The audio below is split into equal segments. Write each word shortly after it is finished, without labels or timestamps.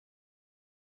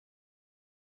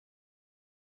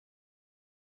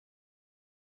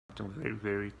something very,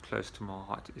 very close to my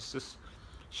heart. It's just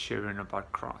sharing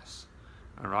about Christ.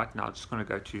 And right now I'm just going to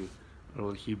go to a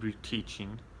little Hebrew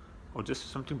teaching, or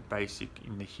just something basic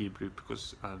in the Hebrew,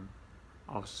 because I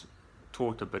was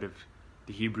taught a bit of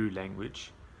the Hebrew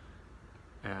language,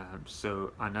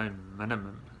 so I know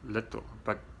minimum, little,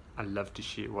 but I love to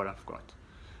share what I've got.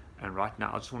 And right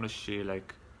now I just want to share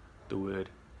like the word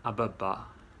Abba Ba,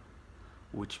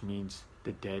 which means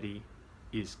the daddy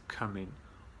is coming,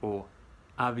 or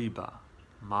Aviba,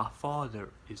 my father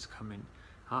is coming.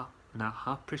 How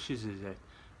precious is that?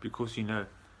 Because you know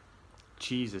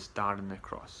Jesus died on the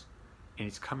cross, and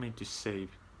he's coming to save.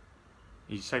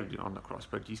 He saved you on the cross,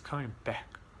 but he's coming back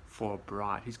for a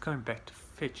bride. He's coming back to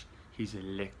fetch his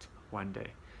elect one day.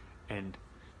 And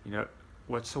you know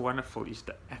what's so wonderful is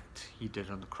the act he did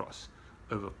on the cross.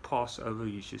 Over Passover,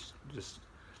 he just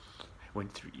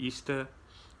went through Easter,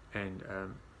 and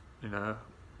you know,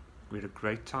 we had a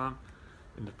great time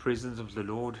in the presence of the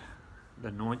Lord, the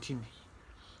anointing,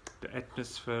 the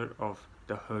atmosphere of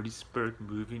the Holy Spirit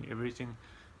moving everything.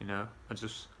 You know, it's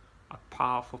just a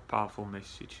powerful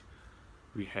message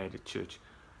we had at church,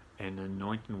 and the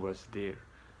anointing was there.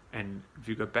 And if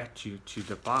you go back to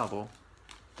the Bible,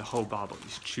 the whole Bible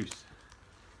is truth.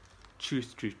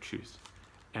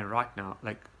 And right now,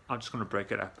 like, I'm just going to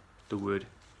break it up. The word,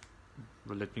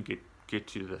 well, let me get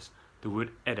to this. The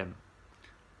word Adam,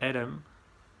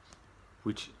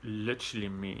 which literally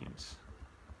means,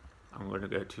 I'm going to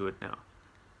go to it now.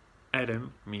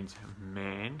 Adam means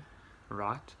man,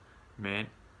 right? Man.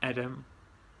 Adam,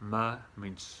 ma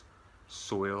means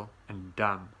soil, and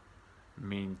dam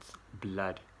means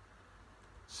blood.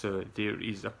 So there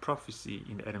is a prophecy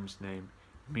in Adam's name,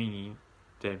 meaning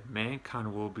that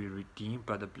mankind will be redeemed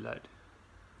by the blood.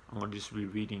 I'm going to just be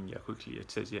reading here quickly. It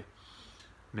says here,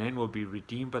 man will be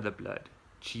redeemed by the blood,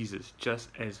 Jesus, just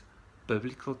as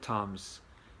biblical times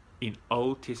in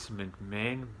Old Testament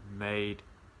man made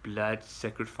blood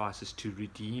sacrifices to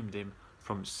redeem them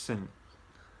from sin.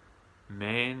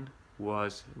 Man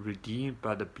was redeemed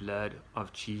by the blood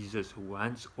of Jesus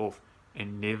once off,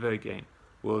 and never again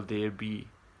will there be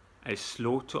a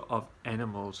slaughter of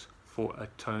animals for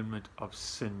atonement of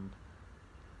sin.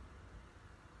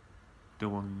 There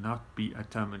will not be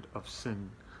atonement of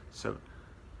sin. So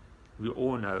we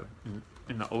all know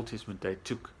in the Old Testament they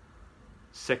took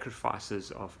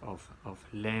sacrifices of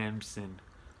lambs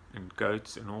and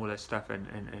goats and all that stuff,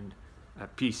 and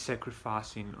peace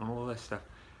sacrificing and all that stuff.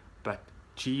 But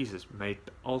Jesus made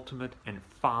the ultimate and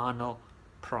final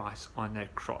price on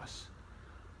that cross.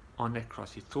 On that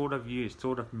cross, he thought of you, he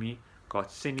thought of me. God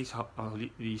sent his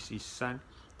son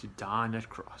to die on that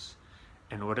cross.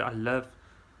 And what I love,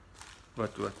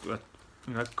 what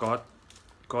you know,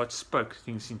 God spoke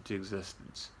things into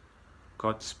existence.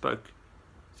 God spoke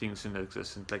things into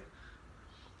existence. Like,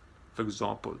 for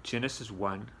example, Genesis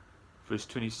 1 verse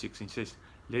 26, he says,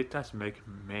 let us make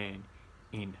man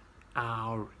in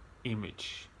our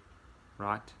image,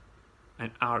 right?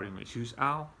 And our image. Who's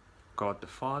our? God the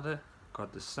Father,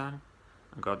 God the Son,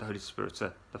 and God the Holy Spirit.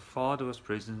 So the Father was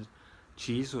present,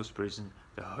 Jesus was present,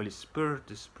 the Holy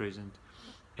Spirit is present.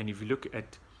 And if you look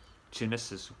at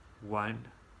Genesis 1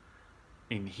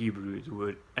 in Hebrew, the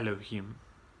word Elohim,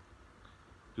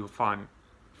 you'll find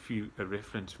a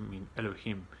reference in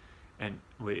Elohim, and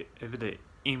wherever the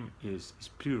im is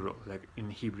plural. Like in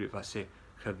Hebrew, if I say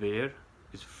chaver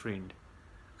is friend,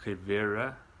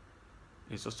 chavera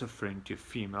is also friend to a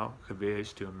female, chaver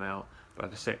is to a male. But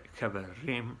if I say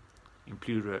chavarim in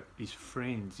plural, is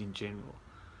friends in general.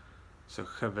 So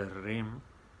chavarim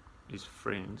is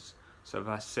friends. So if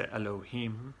I say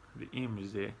Elohim, the im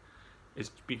is there, it's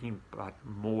speaking about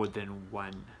more than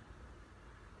one.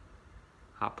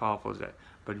 How powerful is that?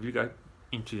 But if you go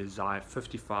into Isaiah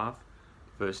 55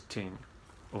 verse 10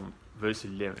 or verse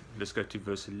 11, let's go to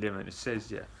verse 11. It says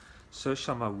here, so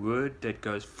shall my word that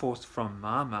goes forth from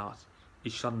my mouth,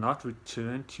 it shall not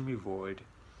return to me void,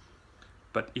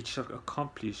 but it shall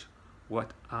accomplish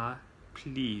what I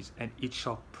please, and it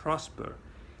shall prosper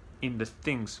in the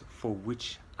things for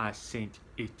which I sent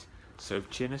it. So if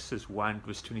Genesis 1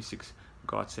 verse 26,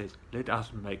 God says, let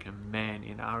us make a man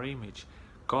in our image.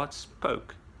 God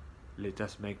spoke, let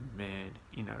us make man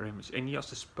in our image. And he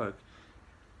also spoke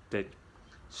that,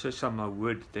 so shall my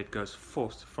word that goes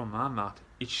forth from my mouth,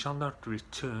 it shall not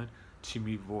return to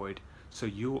me void. So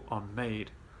you are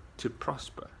made to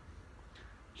prosper.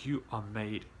 You are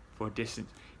made for destiny.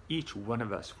 Each one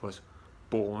of us was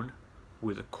born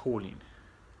with a calling.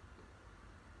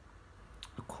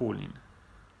 A calling.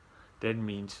 That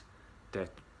means that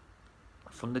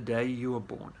from the day you were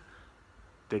born,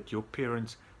 that your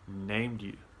parents named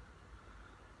you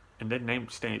And that name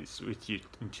stays with you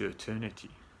into eternity.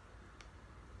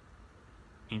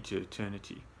 Into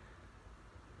eternity.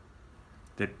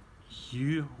 That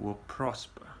you will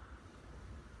prosper.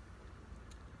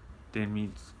 That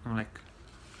means,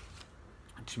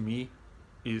 to me,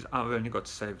 is I only got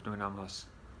saved when I was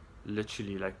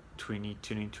literally like 20,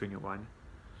 turning 21.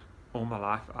 All my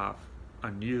life I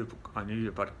knew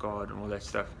about God and all that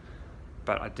stuff,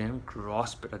 but I didn't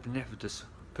grasp it. I didn't have this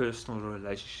personal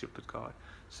relationship with God.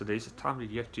 So there's a time that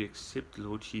you have to accept the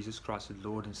Lord Jesus Christ as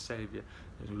Lord and Savior.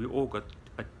 And we all got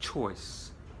a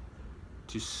choice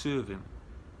to serve Him.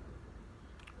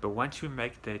 But once you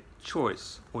make that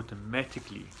choice,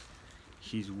 automatically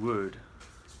His word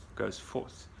goes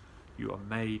forth. You are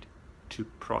made to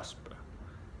prosper.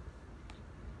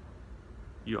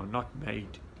 You are not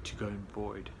made to go in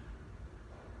void.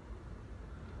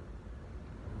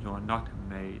 You are not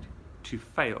made to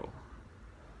fail.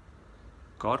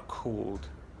 God called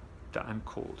the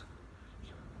uncalled.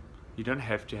 You don't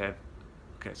have to have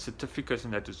certificates,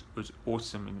 and that was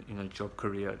awesome in a job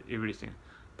career, everything.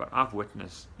 But I've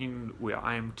witnessed in where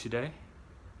I am today,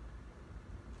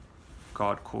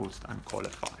 God calls the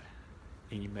unqualified,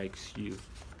 and He makes you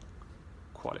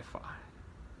qualified.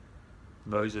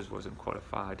 Moses wasn't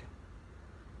qualified.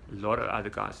 A lot of other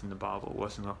guys in the Bible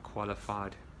was not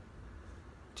qualified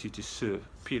to serve.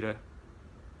 Peter,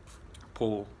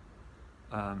 Paul,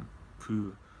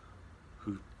 who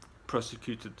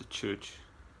prosecuted the church,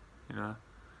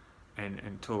 and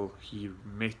until he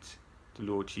met the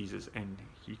Lord Jesus and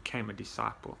he became a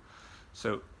disciple.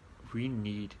 So we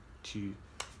need to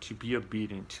be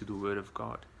obedient to the word of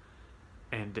God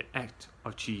and the act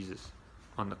of Jesus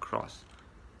on the cross.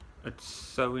 It's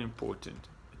so important.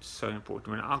 It's so important.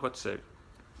 When I got saved,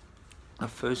 the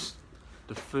first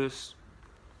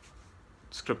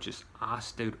scriptures I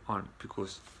stayed on,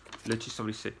 because literally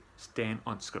somebody said, stand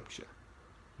on scripture.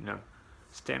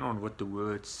 Stand on what the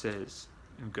word says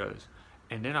and goes.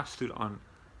 And then I stood on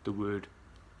the word,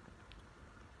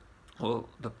 well,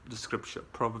 the scripture,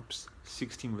 Proverbs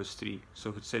 16 verse 3. So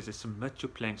it says, submit your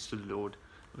plans to the Lord.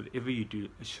 Whatever you do,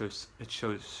 it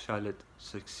shall it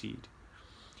succeed.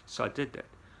 So I did that.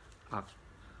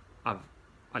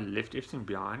 I left everything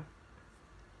behind.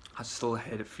 I still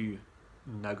had a few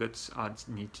nuggets I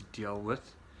need to deal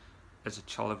with. As a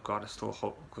child of God, I still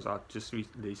hold, because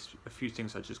there's a few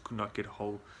things I just could not get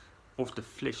hold of. The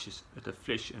flesh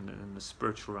and the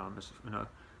spiritual realm is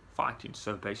fighting.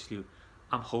 So basically,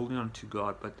 I'm holding on to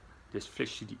God, but there's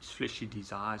fleshy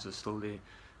desires are still there.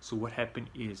 So what happened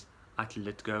is I had to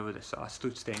let go of this. So I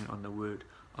stood staying on the word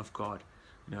of God.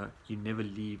 You never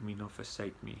leave me nor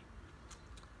forsake me.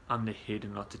 I'm the head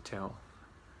and not the tail.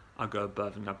 I go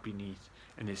above and not beneath.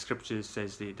 And the scripture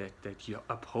says there that you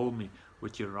uphold me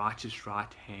with your righteous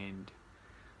right hand.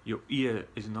 Your ear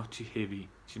is not too heavy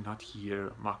to not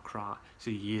hear my cry. So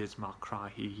He hears my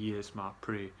cry. He hears my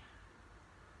prayer.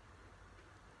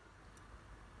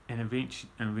 And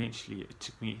eventually it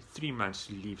took me 3 months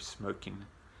to leave smoking,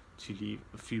 to leave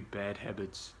a few bad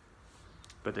habits.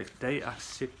 But the day I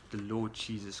accepted the Lord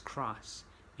Jesus Christ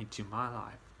into my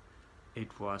life,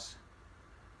 it was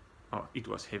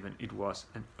heaven. It was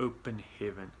an open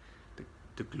heaven.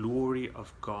 The glory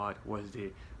of God was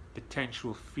there. The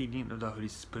tangible feeling of the Holy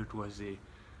Spirit was there.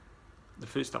 The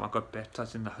first time I got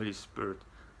baptized in the Holy Spirit,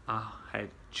 I had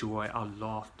joy. I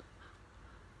laughed.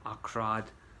 I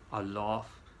cried. I laughed.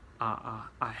 I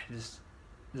had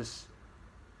this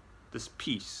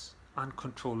peace,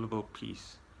 uncontrollable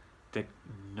peace that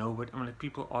nobody.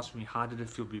 People ask me, how did it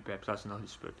feel to be baptized in the Holy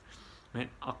Spirit? Man,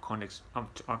 I can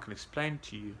explain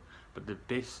to you, but the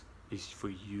best is for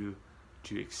you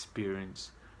to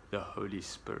experience the Holy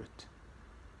Spirit,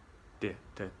 the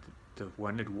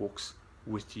one that walks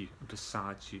with you,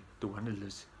 beside you, the one that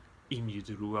lives in you,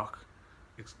 the Ruach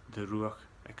Exposure,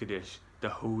 the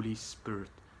Holy Spirit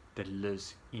that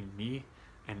lives in me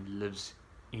and lives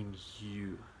in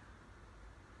you.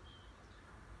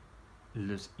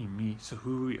 Lives in me. So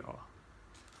who we are.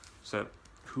 So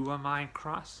who am I in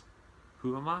Christ?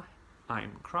 Who am I? I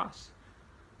am Christ.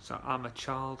 So I'm a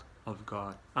child of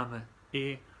God. I'm an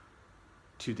heir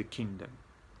to the kingdom.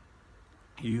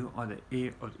 You are the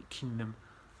heir of the kingdom.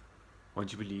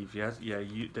 Once you believe, yes,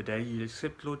 the day you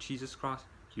accept Lord Jesus Christ,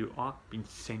 you are being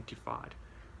sanctified.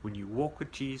 When you walk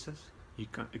with Jesus,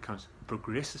 it comes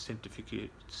progressive sanctification,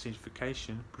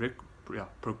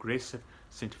 progressive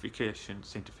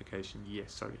sanctification.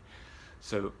 Yes, sorry.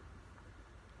 So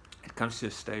it comes to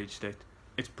a stage that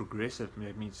it's progressive.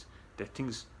 It means that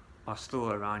things are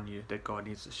still around you, that God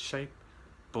needs to shape,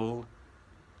 build,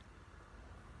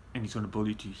 and He's going to build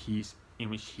you to His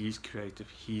image. He's creative.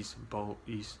 He's bold.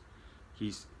 He's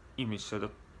image.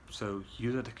 So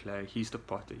you're the clay, he's the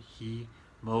potter. He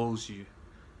molds you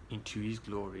into his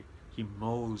glory. He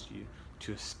molds you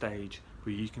to a stage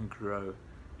where you can grow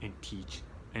and teach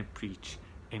and preach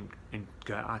and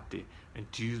go out there and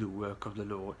do the work of the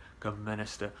Lord, go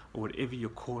minister, or whatever your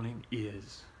calling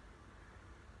is,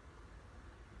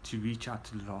 to reach out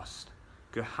to the lost,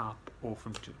 go help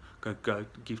orphans, go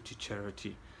give to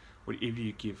charity. Whatever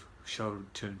you give shall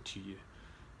return to you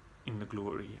in the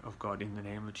glory of God, in the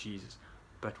name of Jesus.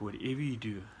 But whatever you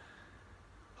do,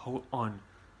 hold on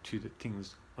to the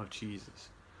things of Jesus.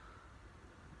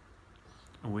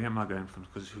 And where am I going from?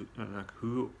 Because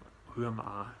who am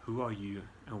I? Who are you?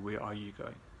 And where are you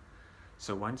going?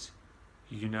 So once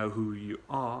you know who you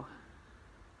are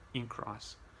in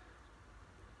Christ,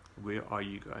 where are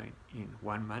you going in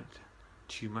 1 month,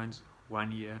 2 months,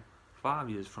 1 year, 5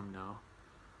 years from now,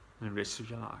 and the rest of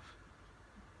your life?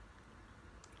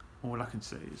 All I can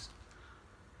say is,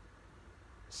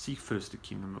 seek first the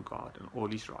kingdom of God and all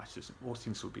his righteousness, and all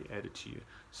things will be added to you.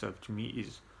 So to me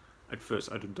is, at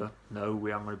first I do not know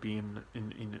where I'm going to be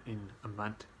in a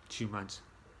month, 2 months,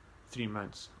 3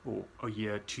 months, or a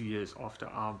year, 2 years after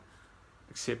I've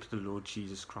accepted the Lord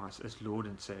Jesus Christ as Lord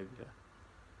and Savior.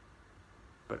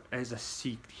 But as I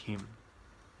seek him,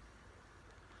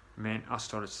 man, I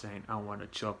started saying I want a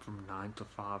job from 9 to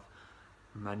 5,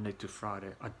 Monday to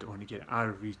Friday. I don't want to get out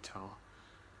of retail.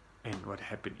 And what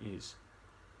happened is,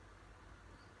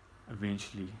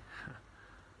 eventually,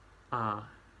 I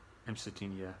am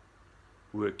sitting here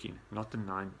working, not the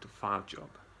 9 to 5 job,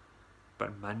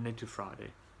 but Monday to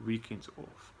Friday, weekends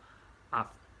off.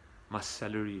 My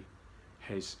salary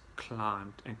has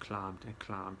climbed and climbed and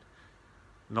climbed.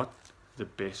 Not the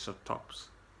best of tops,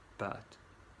 but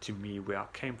to me, where I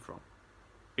came from,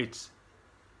 it's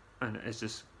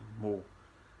just more,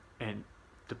 and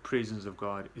the presence of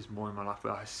God is more in my life,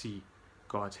 where I see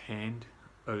God's hand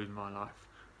over my life,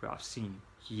 where I've seen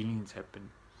healings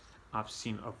happen. I've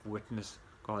witnessed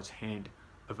God's hand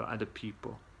over other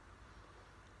people.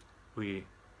 I'm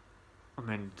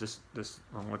going to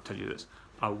tell you this.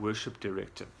 Our worship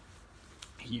director,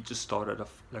 he just started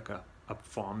a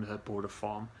farm. They bought a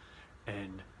farm,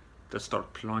 and they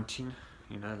started planting,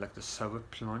 like the sower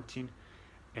planting,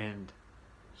 and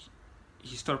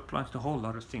he started planting a whole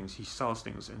lot of things. He sells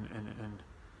things,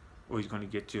 or he's going to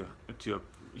get to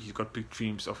he's got big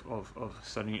dreams of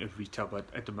starting a retail, but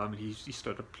at the moment he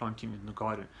started planting in the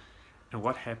garden. And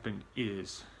what happened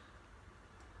is,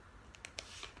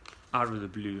 out of the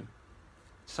blue,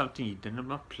 something he did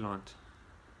not plant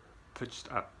pitched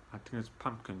up. I think it's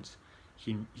pumpkins.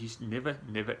 He's never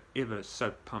ever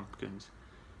sowed pumpkins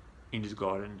in his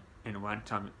garden, and one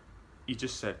time he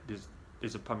just said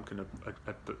there's a pumpkin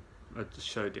at the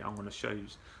show there. I'm going to show you.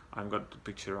 I haven't got the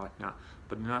picture right now,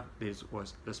 but now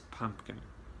was this pumpkin,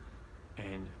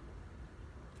 and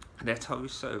that's how we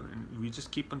sow, and we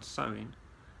just keep on sowing,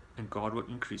 and God will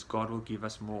increase. God will give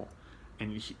us more,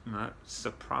 and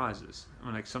surprises.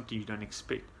 Like something you don't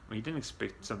expect. You didn't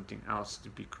expect something else to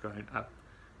be growing up,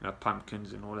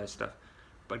 pumpkins and all that stuff,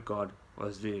 but God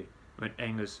was there. When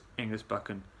Angus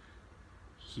Buchan,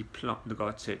 the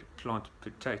God said plant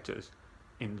potatoes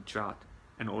in the drought,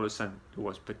 and all of a sudden there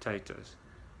was potatoes.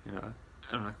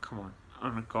 I'm like, come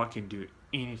on. God can do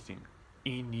anything.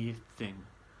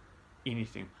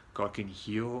 God can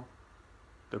heal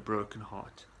the broken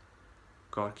heart.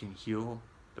 God can heal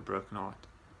the broken heart.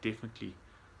 Definitely,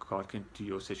 God can do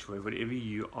your situation. Whatever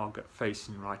you are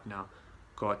facing right now,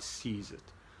 God sees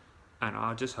it. And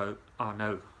I just hope, I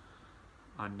know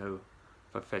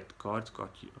for a fact, God's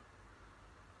got you.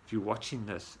 If you're watching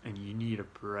this and you need a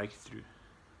breakthrough,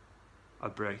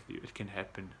 it can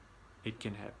happen. It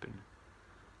can happen.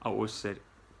 I always said,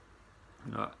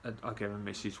 I gave a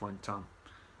message one time,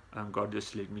 and God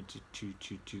just led me to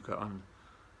go on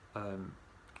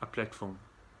a platform,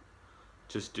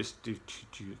 just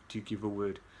to give a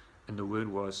word, and the word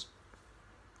was,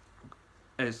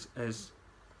 as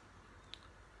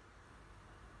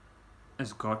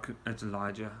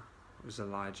Elijah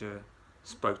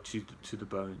spoke to the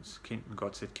bones.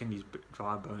 God said, "Can these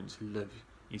dry bones live?"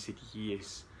 He said,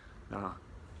 "Yes." Now,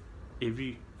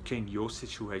 your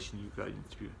situation you're going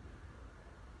through,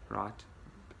 right?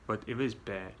 Whatever is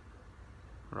bad,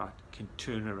 right, can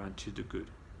turn around to the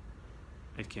good.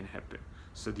 It can happen.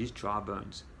 So these dry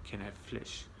bones can have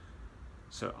flesh.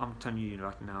 So I'm telling you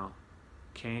right now,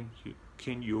 can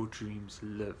your dreams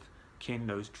live? Can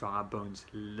those dry bones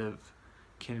live?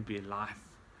 Can it be life?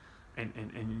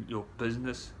 And your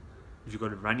business, if you've got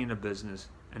to run in a business,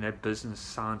 and that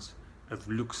business it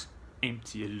looks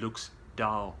empty, it looks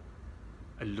dull,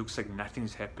 it looks like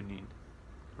nothing's happening,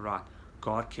 right?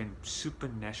 God can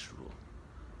supernatural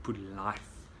put life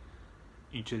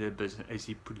into their business, as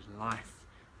He put life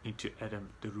into Adam,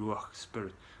 the Ruach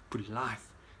Spirit, put life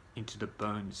into the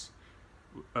bones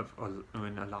of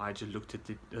when Elijah looked at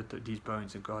these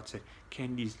bones, and God said,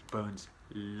 can these bones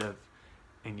live?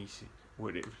 And He said,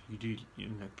 whatever you do,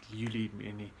 you lead me.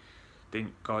 And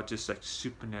then God just like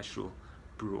supernatural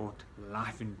brought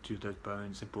life into those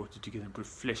bones and brought it together and put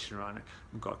flesh around it.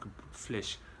 And God can put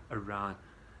flesh around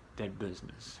that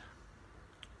business.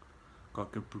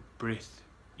 God can put breath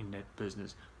in that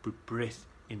business, put breath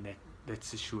in that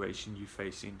situation you're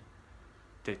facing,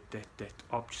 that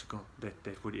obstacle, that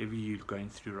whatever you're going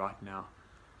through right now.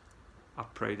 I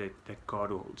pray that God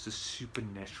will, it's a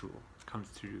supernatural come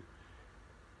through.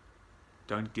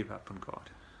 Don't give up on God.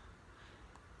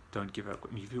 Don't give up.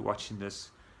 If you're watching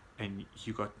this and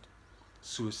you got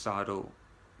suicidal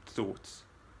thoughts,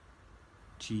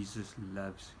 Jesus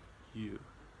loves you.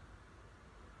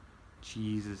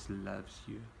 Jesus loves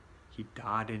you. He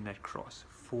died in that cross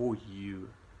for you,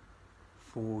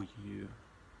 for you,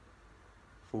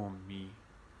 for me.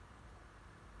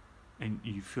 And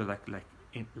you feel like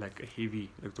a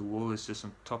heavy, like the wall is just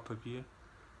on top of you.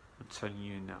 I'm telling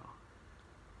you now,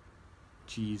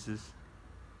 Jesus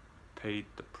paid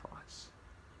the price.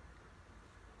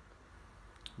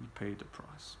 He paid the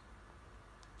price.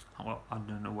 Well, I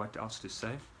don't know what else to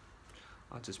say.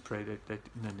 I just pray that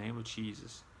in the name of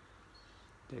Jesus,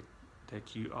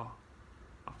 that you are.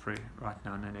 I pray right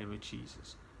now in the name of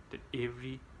Jesus that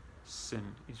every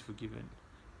sin is forgiven,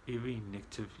 every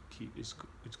negativity is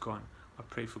gone. I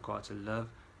pray for God's love,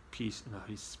 peace, and the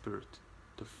Holy Spirit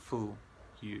to fill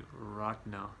you right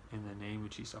now in the name of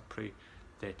Jesus. I pray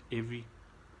that every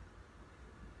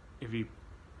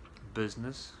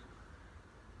business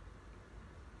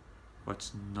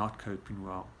what's not coping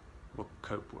well will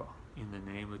cope well in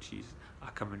the name of Jesus. I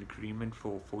come in agreement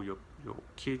for your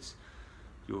kids,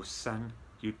 your son,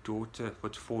 your daughter,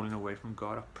 what's fallen away from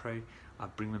God. I pray I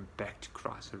bring them back to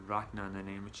Christ right now in the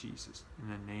name of Jesus. In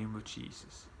the name of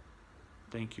Jesus.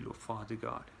 Thank you, Lord Father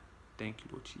God. Thank you,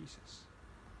 Lord Jesus.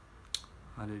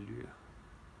 Hallelujah.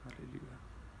 Hallelujah.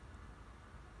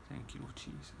 Thank you, Lord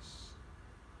Jesus.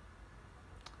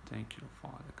 Thank you,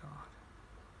 Lord Father God.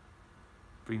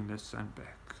 Bring the son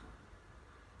back.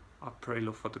 I pray,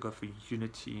 Lord Father God, for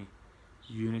unity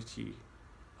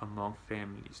among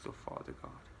families, Lord Father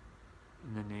God.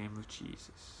 In the name of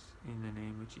Jesus. In the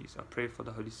name of Jesus. I pray for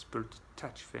the Holy Spirit to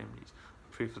touch families.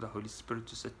 I pray for the Holy Spirit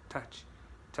to say, touch,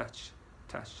 touch,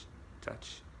 touch,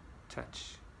 touch,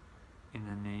 touch. In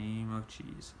the name of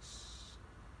Jesus.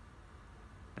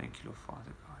 Thank you, Lord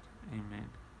Father God. Amen.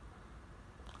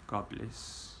 God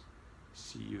bless.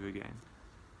 See you again.